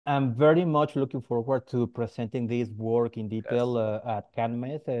I'm very much looking forward to presenting this work in detail Yes. at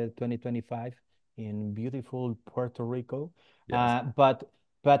CannMed 2025 in beautiful Puerto Rico. Yes. But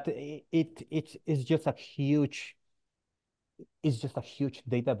it's just a huge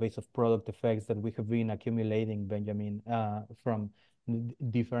database of product effects that we have been accumulating, Benjamin, from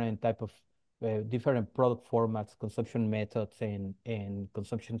different type of different product formats, consumption methods, and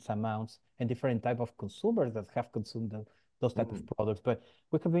consumption amounts, and different type of consumers that have consumed those type of Mm, products. But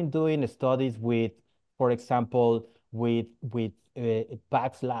we have been doing studies with, for example, with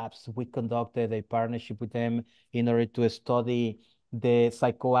PAX Labs. We conducted a partnership with them in order to study the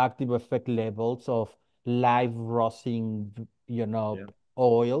psychoactive effect levels of live rosin, yeah.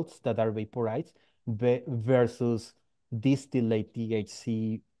 oils that are vaporized versus distillate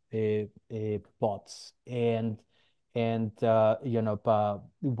THC pods. And one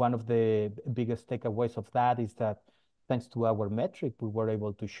of the biggest takeaways of that is that thanks to our metric, we were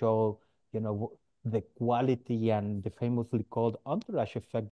able to show, the quality and the famously called entourage effect